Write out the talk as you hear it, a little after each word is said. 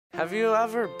Have you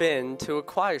ever been to a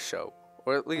choir show,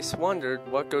 or at least wondered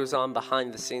what goes on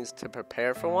behind the scenes to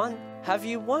prepare for one? Have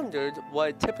you wondered what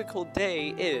a typical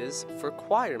day is for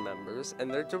choir members and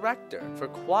their director? For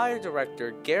choir director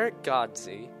Garrett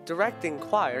Godsey, directing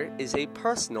choir is a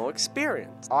personal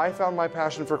experience. I found my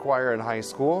passion for choir in high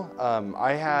school.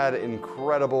 I had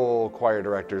incredible choir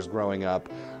directors growing up,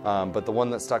 but the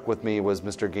one that stuck with me was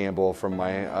Mr. Gamble from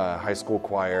my high school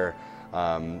choir.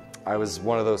 I was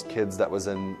one of those kids that was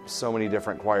in so many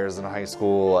different choirs in high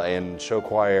school and show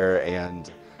choir,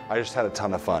 and I just had a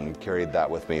ton of fun and carried that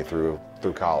with me through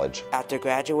college. After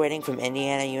graduating from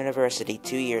Indiana University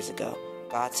 2 years ago,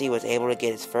 Godsey was able to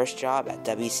get his first job at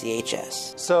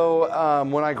WCHS. So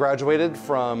when I graduated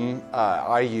from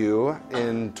IU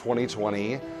in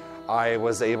 2020, I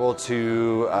was able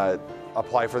to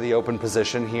apply for the open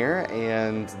position here,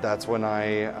 and that's when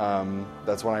I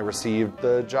received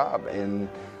the job, and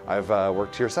I've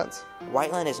worked here since.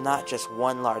 Whiteland is not just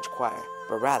one large choir,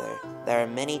 but rather there are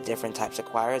many different types of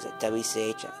choirs at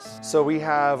WCHS. So we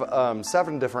have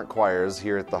 7 different choirs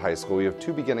here at the high school. We have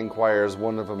 2 beginning choirs.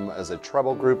 One of them is a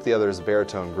treble group, the other is a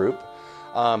baritone group,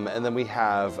 and then we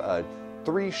have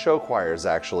 3 show choirs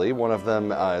actually. One of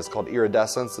them is called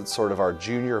Iridescence. It's sort of our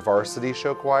junior varsity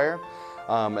show choir.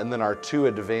 And then our 2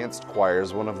 advanced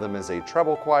choirs, one of them is a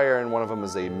treble choir and one of them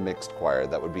is a mixed choir.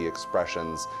 That would be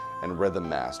Expressions and Rhythm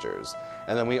Masters.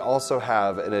 And then we also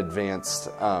have an advanced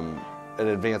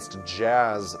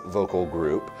jazz vocal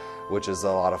group, which is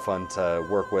a lot of fun to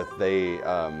work with. They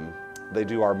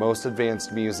do our most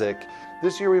advanced music.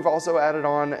 This year we've also added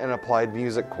on an applied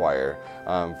music choir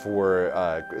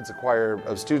it's a choir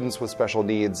of students with special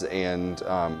needs, and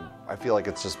I feel like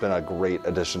it's just been a great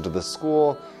addition to the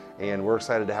school, and we're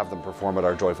excited to have them perform at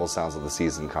our Joyful Sounds of the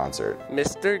Season concert.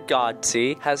 Mr.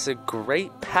 Godsey has a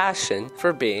great passion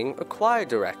for being a choir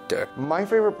director. My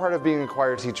favorite part of being a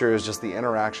choir teacher is just the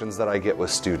interactions that I get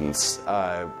with students.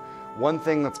 One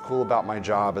thing that's cool about my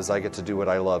job is I get to do what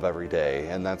I love every day,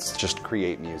 and that's just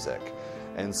create music.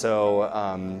 And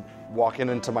so walking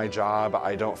into my job,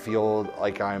 I don't feel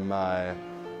like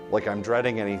I'm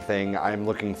dreading anything. I'm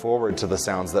looking forward to the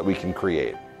sounds that we can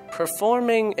create.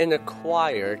 Performing in a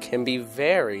choir can be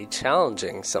very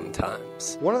challenging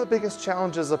sometimes. One of the biggest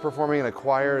challenges of performing in a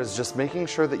choir is just making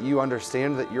sure that you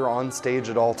understand that you're on stage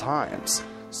at all times.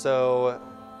 So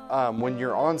when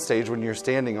you're on stage, when you're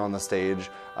standing on the stage,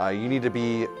 you need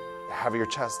to have your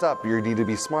chest up, you need to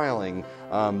be smiling.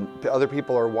 Other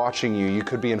people are watching you, you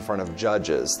could be in front of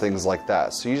judges, things like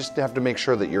that. So you just have to make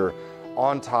sure that you're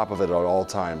on top of it at all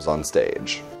times on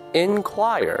stage. In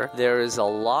choir, there is a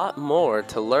lot more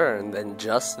to learn than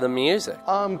just the music.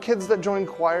 Kids that join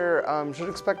choir should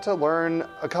expect to learn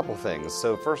a couple things.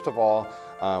 So first of all,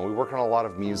 we work on a lot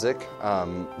of music.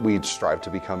 We strive to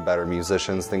become better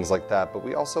musicians, things like that, but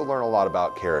we also learn a lot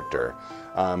about character.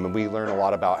 And we learn a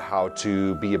lot about how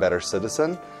to be a better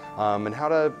citizen, and how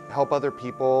to help other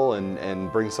people and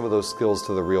bring some of those skills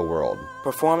to the real world.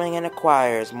 Performing in a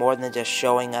choir is more than just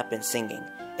showing up and singing.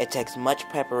 It takes much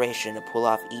preparation to pull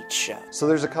off each show. So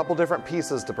there's a couple different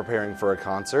pieces to preparing for a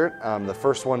concert. The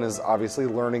first one is obviously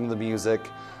learning the music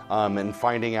and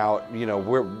finding out,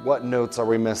 what notes are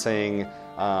we missing,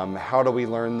 how do we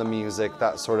learn the music,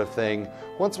 that sort of thing.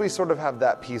 Once we sort of have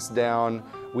that piece down,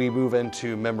 we move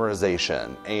into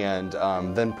memorization and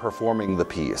then performing the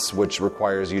piece, which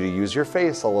requires you to use your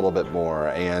face a little bit more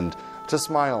and to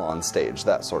smile on stage,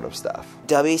 that sort of stuff.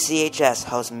 WCHS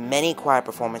hosts many choir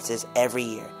performances every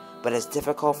year, but it's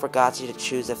difficult for Godsey to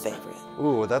choose a favorite.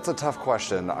 Ooh, that's a tough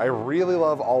question. I really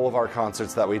love all of our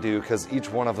concerts that we do because each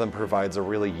one of them provides a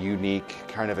really unique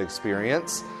kind of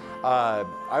experience.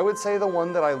 I would say the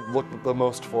one that I look the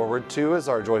most forward to is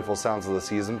our Joyful Sounds of the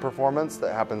Season performance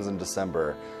that happens in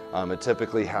December. It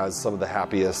typically has some of the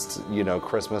happiest,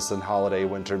 Christmas and holiday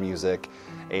winter music,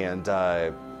 and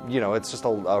it's just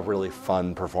a really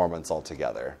fun performance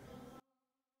altogether.